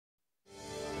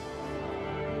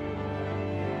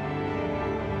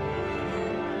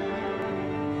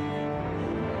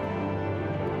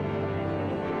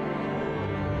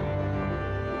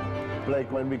Blake,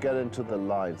 when we get into the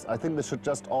lines, I think this should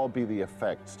just all be the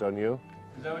effects, don't you?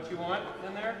 Is that what you want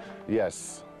in there?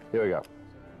 Yes. Here we go.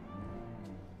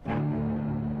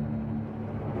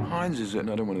 Hans is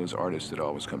another one of those artists that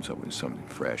always comes up with something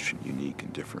fresh and unique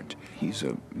and different. He's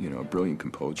a brilliant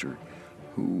composer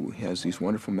who has these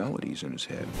wonderful melodies in his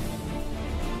head.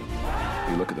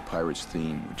 You look at the Pirates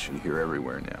theme, which you hear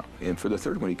everywhere now. And for the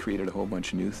third one, he created a whole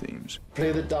bunch of new themes.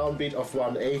 Play the downbeat of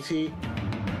 180.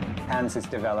 Hans has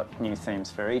developed new themes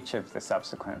for each of the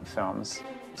subsequent films.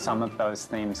 Some of those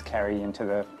themes carry into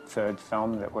the third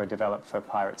film that were developed for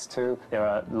Pirates 2. There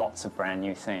are lots of brand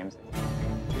new themes.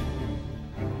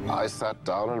 I sat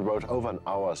down and wrote over an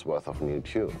hour's worth of new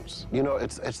tunes. You know,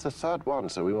 it's the third one,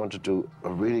 so we want to do a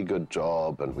really good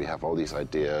job, and we have all these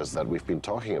ideas that we've been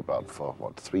talking about for,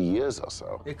 what, 3 years or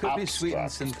so. It could be sweetened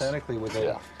synthetically with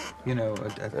a, a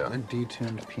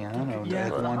detuned piano. Yeah.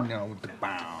 One, with the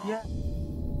bow. Yeah.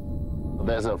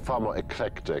 There's a far more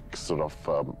eclectic sort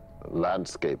of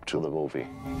landscape to the movie.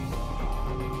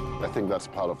 I think that's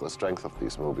part of the strength of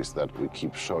these movies, that we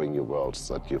keep showing you worlds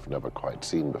that you've never quite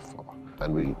seen before.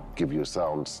 And we give you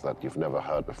sounds that you've never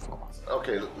heard before.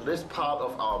 Okay, this part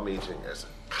of our meeting is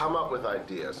come up with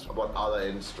ideas about other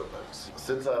instruments.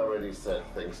 Since I already said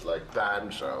things like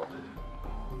banjo,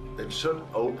 it should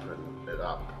open it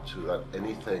up to that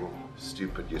anything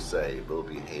stupid you say will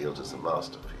be hailed as a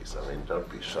masterpiece. I mean, don't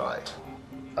be shy.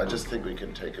 I just think we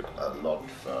can take it a lot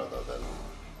further than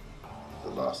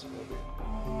the last movie.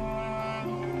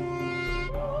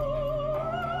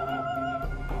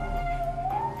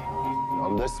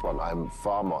 On this one, I'm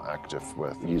far more active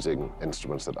with using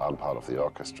instruments that aren't part of the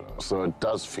orchestra. So it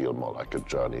does feel more like a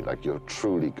journey, like you're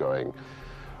truly going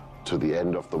to the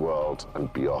end of the world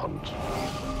and beyond.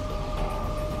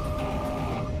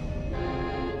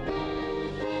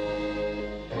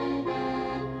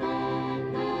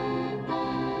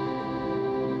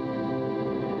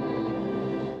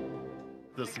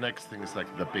 This next thing is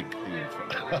like the big theme.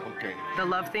 Okay. The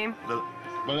love theme?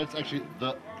 Well, it's actually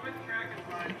the...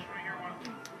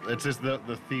 It's just the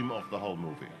theme of the whole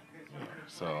movie.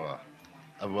 So,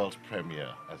 a world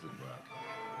premiere, as it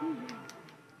were.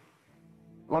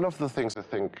 One of the things I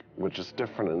think which is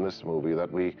different in this movie,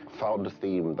 that we found a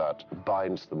theme that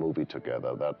binds the movie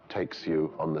together, that takes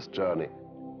you on this journey.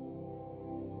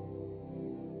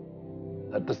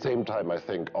 At the same time, I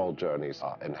think all journeys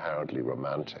are inherently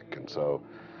romantic, and so,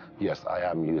 yes, I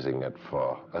am using it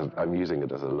I'm using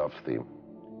it as a love theme.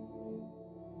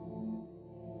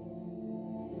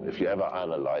 If you ever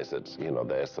analyze it,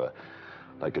 there's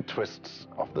like a twist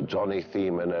of the Johnny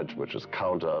theme in it, which is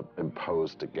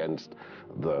counter-imposed against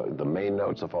the main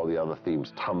notes of all the other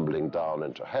themes tumbling down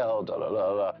into hell, da da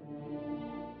da da.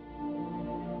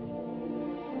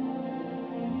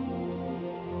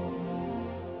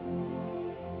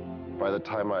 By the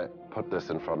time I put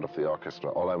this in front of the orchestra,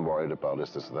 all I'm worried about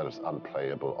is that it's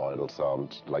unplayable, or it'll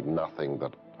sound like nothing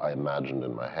that I imagined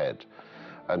in my head.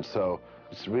 And so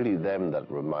it's really them that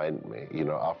remind me,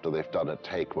 after they've done a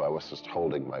take where I was just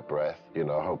holding my breath,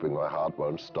 hoping my heart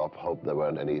won't stop, hope there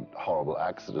weren't any horrible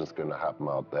accidents going to happen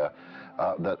out there,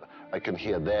 that I can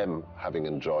hear them having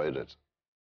enjoyed it.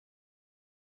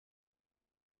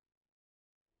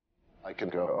 I can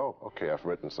go, oh, okay, I've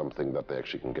written something that they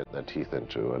actually can get their teeth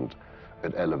into, and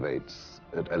it elevates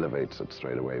it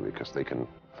straight away, because they can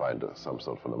find some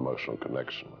sort of an emotional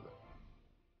connection with it.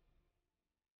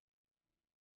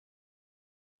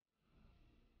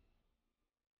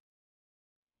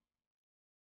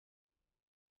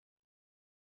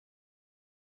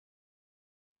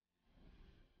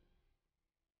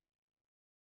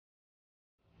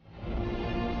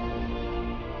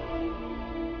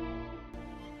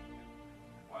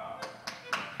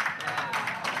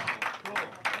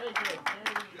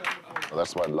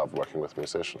 That's why I love working with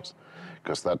musicians,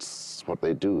 because that's what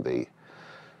they do.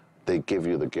 They give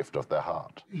you the gift of their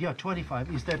heart. Yeah,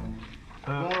 25. Is that,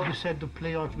 you said to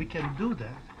play out, we can do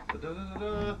that.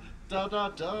 Da, da, da,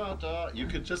 da, da. You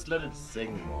could just let it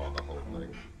sing more, the whole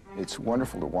thing. It's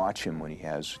wonderful to watch him when he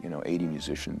has, 80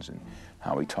 musicians, and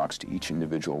how he talks to each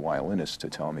individual violinist to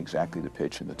tell him exactly the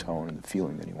pitch and the tone and the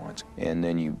feeling that he wants. And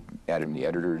then you add in the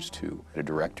editors to a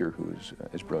director who's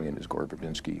as brilliant as Gore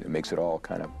Verbinski. It makes it all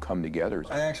kind of come together.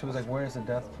 I actually was like, where's the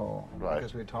death toll? Right.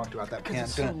 Because we had talked about that. Because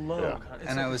it's so low. Yeah.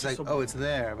 And I was like, oh, it's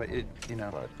there, but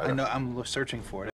I know I'm searching for it.